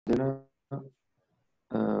عندنا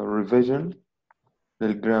revision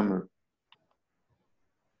للجرامر.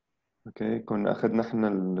 اوكي، كنا اخدنا احنا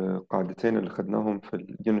القاعدتين اللي خدناهم في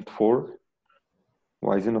اليونت 4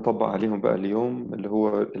 وعايزين نطبق عليهم بقى اليوم اللي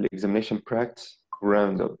هو examination practice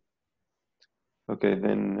roundup. Okay,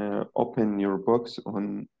 then open your books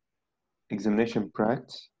on examination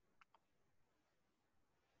practice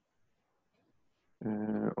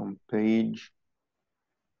on page,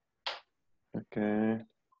 okay,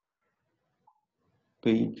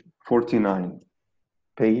 page 49.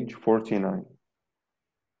 Page 49.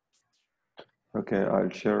 Okay, I'll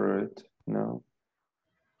share it now.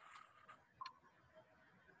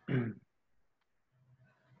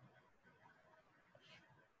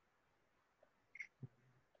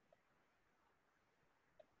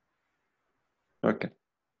 Okay.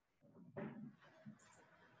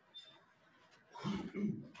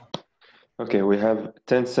 Okay, we have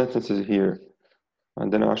 10 sentences here.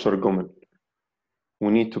 عندنا 10 جمل. We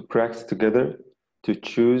need to practice together to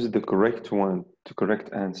choose the correct one, the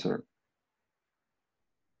correct answer.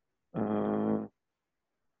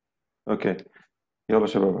 Okay. يلا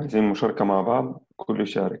شباب، عايزين مشاركة مع بعض، كل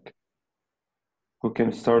يشارك. Who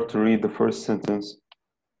can start to read the first sentence?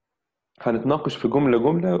 هنتناقش في جملة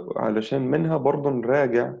جملة علشان منها برضه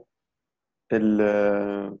نراجع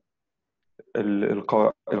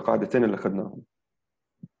القاعدتين اللي خدناهم.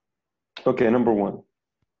 Okay, number 1.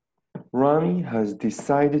 Rami has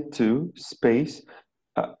decided to space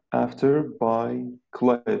after by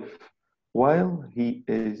Cliff while he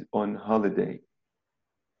is on holiday.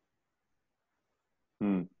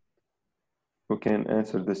 Who can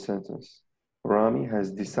answer this sentence? Rami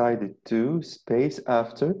has decided to space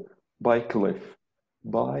after by Cliff.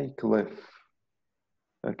 By Cliff.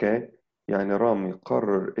 Okay, يعني رامي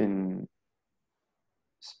قرر إن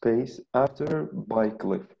space after by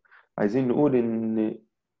Cliff. عايزين نقول إن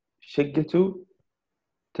شقته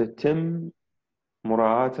تتم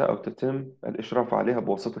مراعاتها أو تتم الإشراف عليها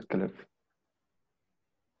بواسطة كليف.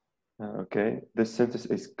 Okay, this sentence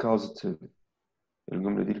is causative.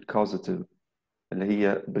 الجملة دي causative اللي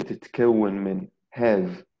هي بتتكون من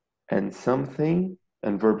have and something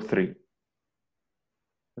and verb 3.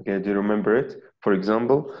 Okay, do you remember it? For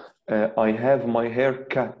example, I have my hair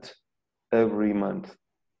cut every month.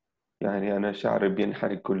 يعني أنا شعري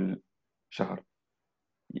بينحرق كل شهر.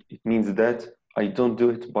 It means that I don't do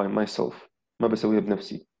it by myself. ما بسويها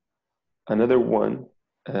بنفسي. Another one,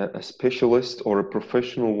 a specialist or a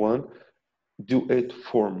professional one, do it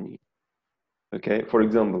for me. Okay, for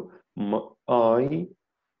example, I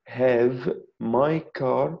have my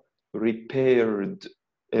car repaired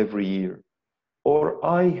every year, or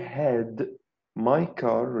I had my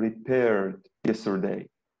car repaired yesterday.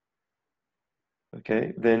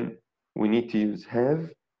 Okay, then we need to use have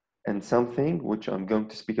and something, which I'm going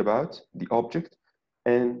to speak about, the object,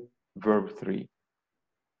 and verb 3.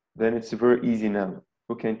 Then it's very easy now.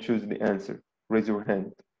 Who can choose the answer? Raise your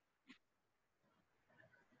hand.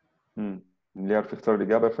 اللي يعرف يختار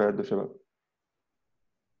الإجابة فيده شباب.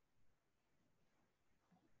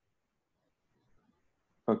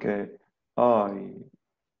 Okay,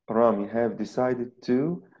 Rami, have decided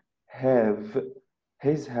to have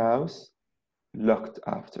his house looked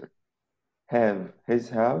after. Have his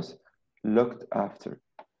house looked after.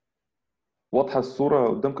 واضحة الصورة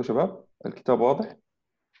قدامكم شباب؟ الكتاب واضح؟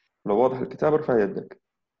 لو واضح الكتاب ارفع يدك.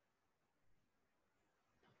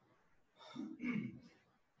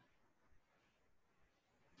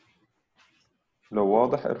 لو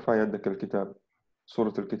واضح ارفع يدك الكتاب،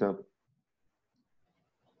 صورة الكتاب.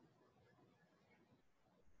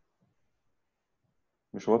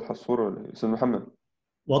 مش واضحة الصورة ولا إيه؟ أستاذ محمد؟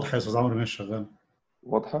 واضحة يا أستاذ عمرو، ماشي شغال.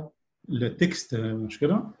 واضحة؟ التكست مش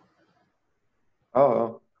كده؟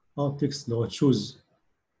 التكست اللي هو تشوز.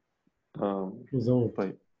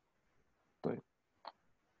 طيب.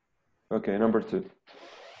 Okay, number 2.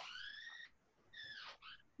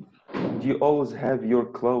 Do you always have your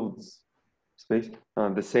clothes space?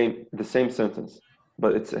 The same sentence,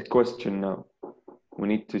 but it's a question now. We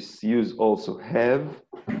need to use also have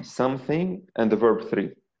something and the verb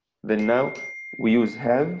 3. Then now we use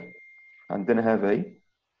have عندنا have a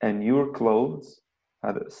and your clothes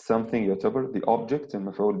هذا something يعتبر the object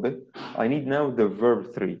المفعول به. I need now the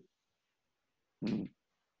verb 3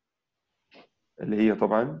 اللي هي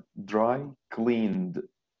طبعا dry cleaned.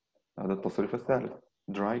 هذا التصريف الثالث.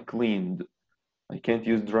 dry cleaned. I can't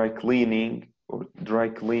use dry cleaning or dry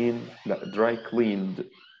clean. لا, dry cleaned.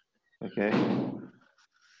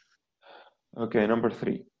 Okay, number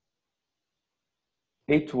 3.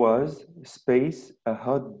 It was space a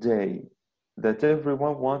hot day that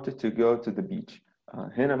everyone wanted to go to the beach.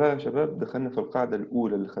 هنا بقى يا شباب دخلنا في القاعدة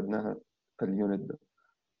الأولى اللي خدناها في اليونت ده،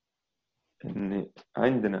 إن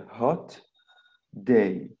عندنا hot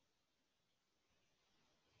day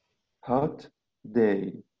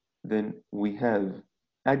then we have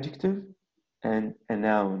adjective and a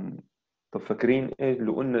noun. طب فاكرين إيه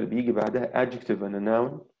اللي قلنا اللي بيجي بعدها adjective and a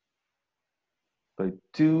noun؟ طيب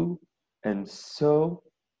to and so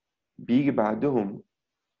بيجي بعدهم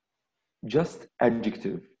just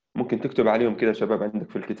adjective. ممكن تكتب عليهم كده يا شباب عندك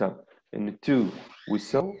في الكتاب إن to و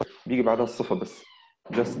so بيجي بعدها الصفة بس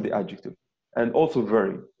just the adjective and also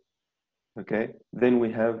very. Okay, then we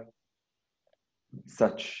have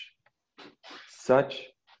such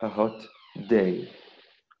a hot day.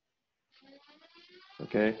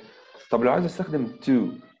 Okay, طب لو عايز استخدم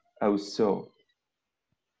to أو so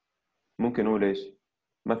ممكن أقول إيش؟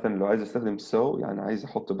 مثلا لو عايز استخدم so يعني عايز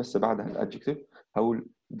أحط بس بعدها الادجective هقول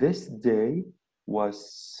this day was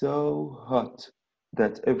so hot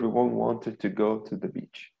that everyone wanted to go to the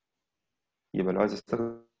beach. يبقى لو عايز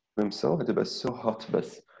استخدم so هتبقى so hot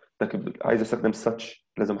بس، لكن عايز استخدم such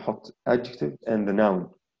لازم احط adjective and the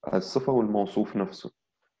noun الصفة والموصوف نفسه.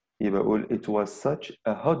 يبقى اقول it was such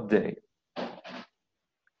a hot day.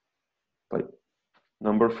 طيب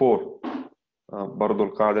number 4 برضو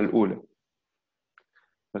القاعدة الأولى.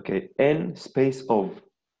 okay in space of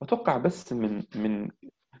أتوقع بس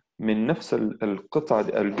من نفس القطعة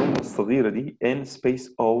دي الجملة الصغيرة دي in space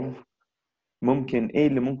of ممكن ايه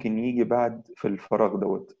اللي ممكن يجي بعد في الفراغ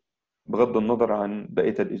دوت بغض النظر عن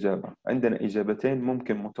بقية الإجابة. عندنا إجابتين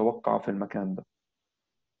ممكن متوقعة في المكان ده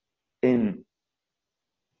in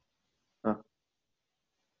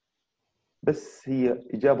بس هي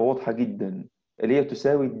إجابة واضحة جدا اللي هي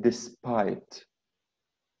تساوي despite،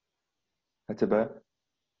 هتبقى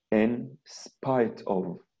in spite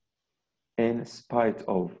of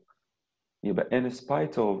يبقى in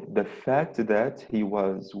spite of the fact that he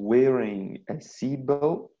was wearing a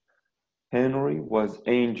seatbelt Henry was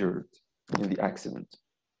injured in the accident.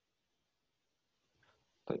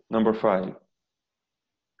 طيب number 5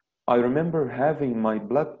 I remember having my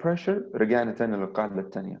blood pressure. رجعنا تاني للقاعدة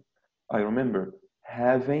الثانية. I remember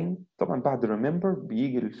having طبعا بعد remember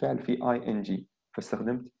بيجي الفعل فيه ing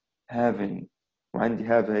فاستخدمت having وعندي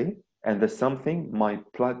have a and the something my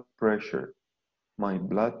blood pressure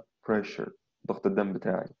ضغط الدم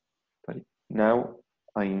بتاعي. طيب now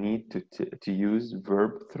I need to use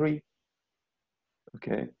verb 3.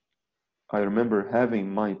 okay I remember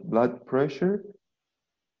having my blood pressure.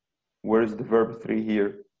 Where is the verb 3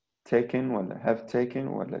 here? Taken ولا have taken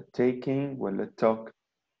ولا taking ولا took?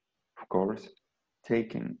 Of course,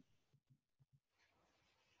 taken.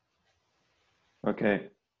 Okay.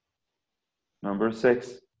 Number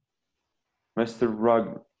 6. Mr.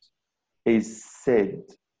 Rugg is said.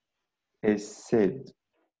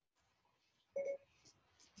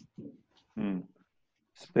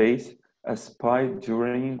 Space, a spy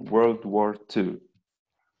during World War II.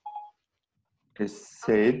 Is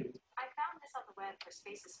said. I found this on the web for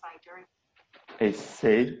space, a spy during. Is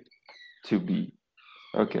said to be.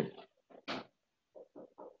 Okay.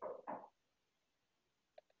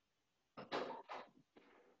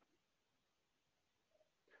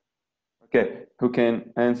 Okay, who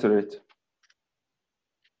can answer it?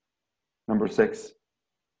 Number 6.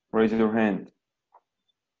 Raise your hand.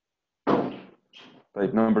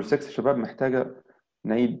 طيب number 6 يا شباب محتاجة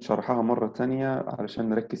نعيد شرحها مرة تانية علشان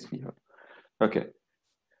نركز فيها. Okay.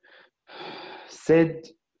 Said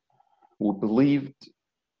و believed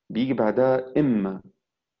بيجي بعدها إما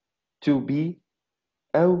to be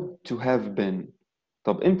أو to have been.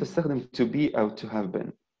 طب إمتى استخدم to be أو to have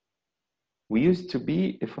been؟ We use to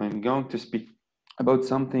be if I'm going to speak about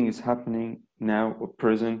something is happening now or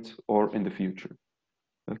present or in the future.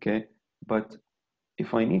 Okay, but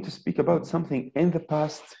if I need to speak about something in the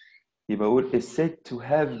past يبقى أقول is said to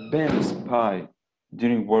have been a spy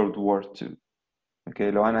during World War II. Okay,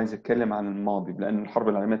 لو أنا عايز أتكلم عن الماضي لأن الحرب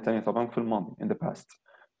العالمية الثانية طبعا في الماضي in the past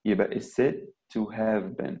يبقى is said to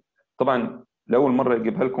have been. طبعا لأول مرة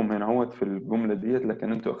أجيبها لكم هنا هوت في الجملة ديت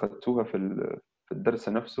لكن أنتوا أخذتوها في الدرس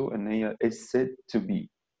نفسه إن هي is said to be.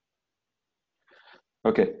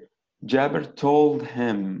 Okay, Jabir told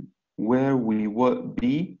him where we would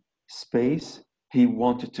be space he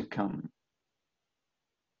wanted to come.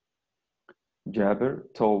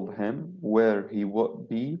 Jabir told him where he would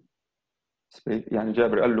be space يعني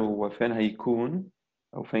جابر قال له هو فين هيكون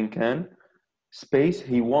أو فين كان space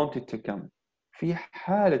he wanted to come في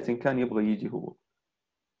حالة كان يبغى يجي هو.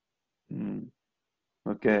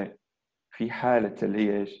 أوكي في حالة اللي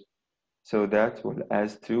هي إيش so that ولا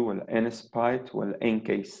as to ولا in spite ولا in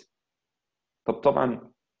case.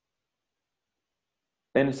 طبعا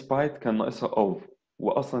in spite كان ناقصها of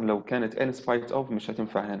وأصلا لو كانت in spite of مش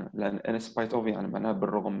هتنفع هنا، لأن in spite of يعني معناها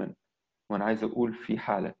بالرغم من، وأنا عايز أقول في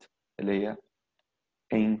حالة اللي هي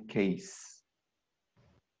in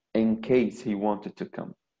case he wanted to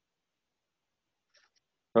come.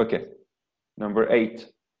 Okay, number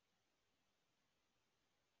 8.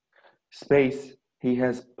 Space, he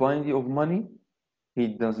has plenty of money, he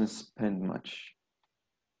doesn't spend much.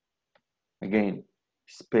 Again,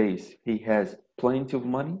 space, he has plenty of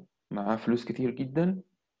money, معاه فلوس كتير جدا,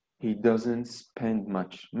 he doesn't spend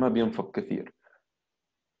much, ما بينفق كثير.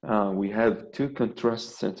 We have two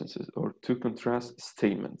contrast sentences or two contrast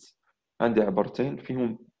statements. عندي عبارتين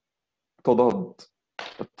فيهم تضاد.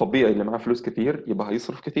 الطبيعي اللي معاه فلوس كتير يبقى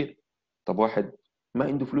هيصرف كتير. طب واحد ما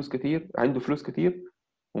عنده فلوس كتير، عنده فلوس كتير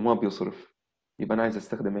وما بيصرف، يبقى أنا عايز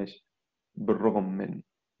أستخدم إيش؟ بالرغم من,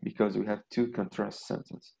 because we have two contrast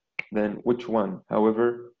sentences. Then which one?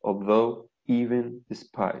 However, although, even,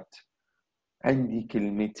 despite. عندي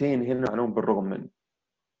كلمتين هنا عنهم بالرغم من.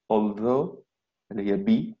 Although اللي هي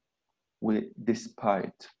be و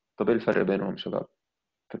despite. طب إيه الفرق بينهم شباب؟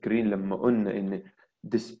 فاكرين لما قلنا إن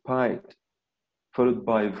despite followed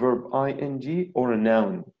by verb ing or a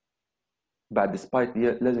noun. بعد despite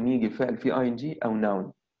دي لازم يجي فعل فيه ing أو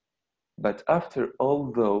noun. But after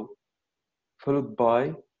although followed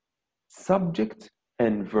by subject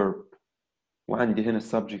and verb. وعندي هنا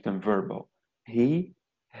subject and verb. He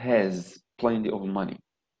has plenty of money.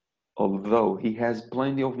 Although he has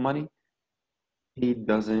plenty of money, he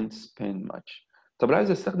doesn't spend much. طب لو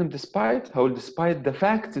عايز استخدم despite هقول despite the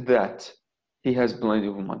fact that he has plenty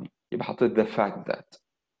of money. يبقى حطيت the fact that.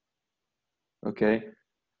 Okay.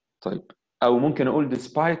 طيب أو ممكن أقول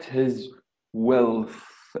despite his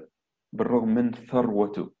wealth بالرغم من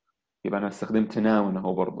ثروته. يبقى أنا استخدمت noun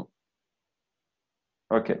أهو برضه.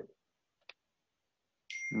 Okay.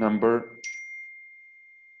 Number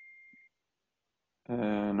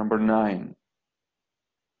 9.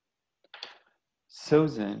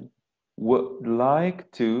 Susan would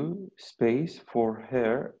like to space for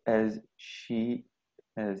her as she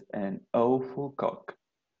is an awful cook.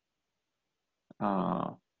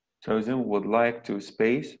 Susan would like to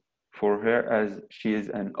space for her as she is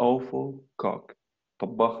an awful cook.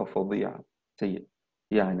 طباخة فظيعة سيء.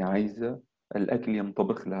 يعني عايزة الأكل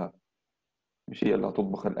ينطبخ لها، مش هي اللي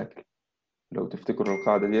هتطبخ الأكل. لو تفتكروا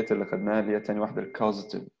القاعدة ديت اللي خدناها اللي هي تاني واحدة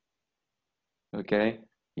الكوزيتيف. Okay.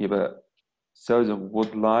 يبقى Susan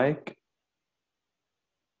would like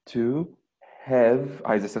to have،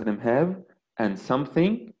 عايز استخدم have and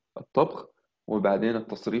something الطبخ، وبعدين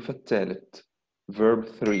التصريف الثالث verb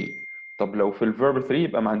 3. طب لو في الverb 3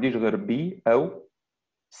 يبقى ما عنديش غير be أو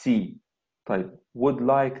see. طيب would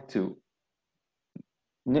like to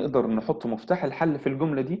نقدر نحط مفتاح الحل في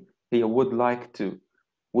الجملة دي هي would like to.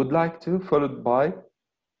 would like to followed by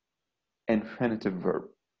infinitive verb.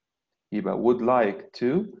 يبقى would like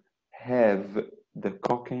to have the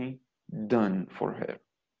cooking done for her.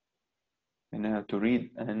 إنها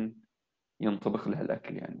تريد أن ينطبخ لها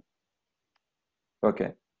الأكل يعني.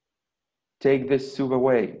 Okay. Take this soup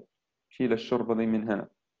away. شيل الشوربة دي من هنا.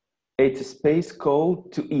 It's space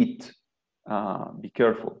cold to eat. Be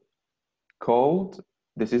careful. Cold,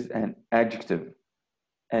 this is an adjective.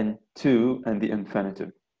 And to and the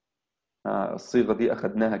infinitive. الصيغة دي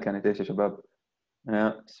أخذناها كانت إيش يا شباب؟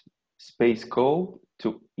 Space cold to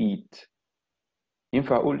eat.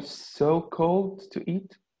 ينفع أقول so cold to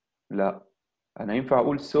eat؟ لا. أنا ينفع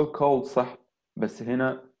أقول so cold صح، بس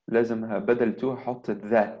هنا لازم بدل to أحط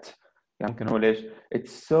that. يعني ممكن أقول إيش؟ It's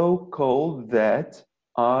so cold that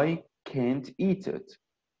I can't eat it.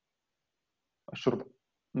 الشرب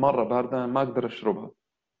مرة باردة ما أقدر أشربها.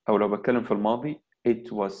 أو لو بتكلم في الماضي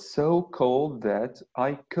It was so cold that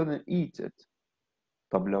I couldn't eat it.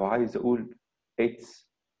 طب لو عايز أقول It's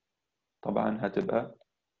طبعا هتبقى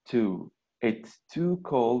too. It's too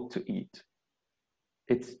cold to eat.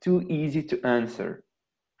 It's too easy to answer,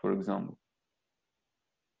 for example.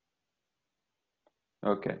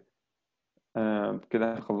 Okay.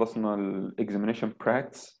 كده خلصنا ال examination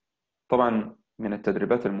practice. طبعا من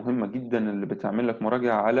التدريبات المهمة جدا اللي بتعمل لك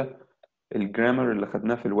مراجعة على الجرامر اللي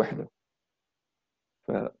خدناه في الوحدة.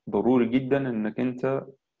 فضروري جدا انك انت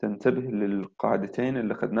تنتبه للقاعدتين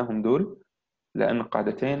اللي خدناهم دول، لأن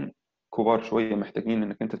القاعدتين كبار شوية محتاجين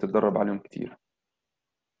انك انت تتدرب عليهم كتير.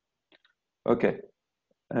 Okay.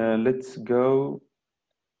 Let's go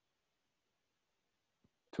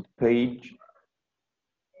to page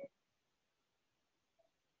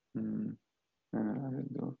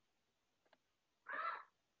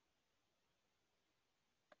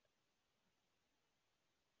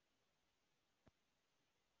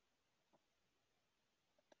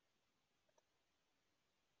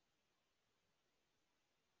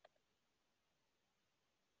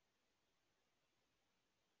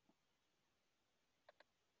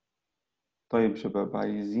طيب شباب،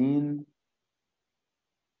 عايزين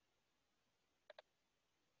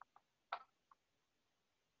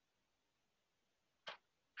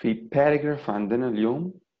في paragraph عندنا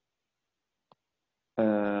اليوم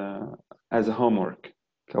as a homework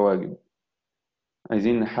كواجب،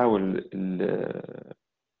 عايزين نحاول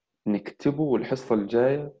نكتبه، والحصة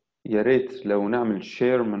الجاية يا ريت لو نعمل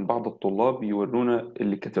شير من بعض الطلاب يورونا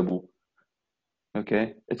اللي كتبوه.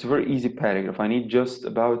 Okay, it's a very easy paragraph. I need just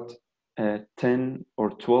about 10 or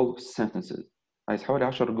 12 sentences. عايز حوالي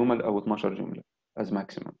 10 جمل أو 12 جملة as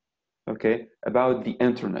maximum. Okay, about the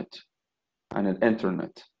internet. عن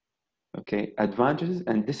الإنترنت. Okay, advantages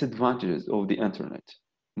and disadvantages of the internet.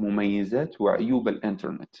 مميزات وعيوب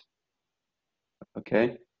الإنترنت.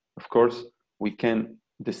 Okay, of course we can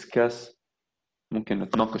discuss، ممكن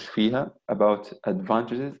نتناقش فيها about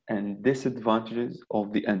advantages and disadvantages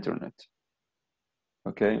of the internet.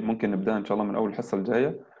 اوكي، ممكن نبدأ ان شاء الله من اول الحصة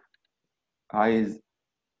الجاية. عايز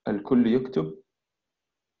الكل يكتب،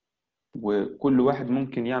 وكل واحد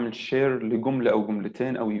ممكن يعمل شير لجملة او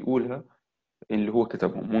جملتين او يقولها اللي هو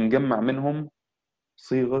كتبهم، ونجمع منهم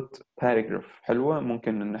صيغة paragraph حلوة.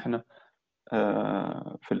 ممكن ان احنا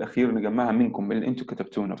في الاخير نجمعها منكم من اللي انتوا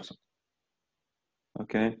كتبتوه نفسه.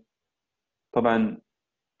 اوكي، طبعا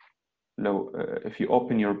لو if you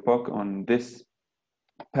open your book on this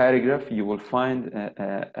paragraph you will find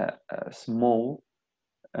a small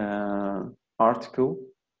article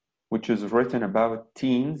which is written about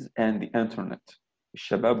teens and the internet.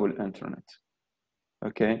 الشباب والإنترنت.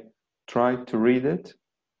 Okay, try to read it.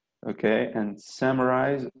 Okay, and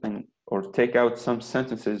summarize or take out some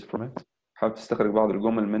sentences from it. حاول تستخرج بعض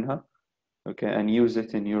الجمل منها. Okay, and use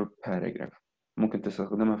it in your paragraph. ممكن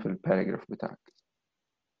تستخدمها في الباراجراف بتاعك.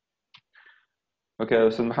 Okay يا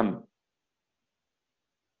أستاذ محمد.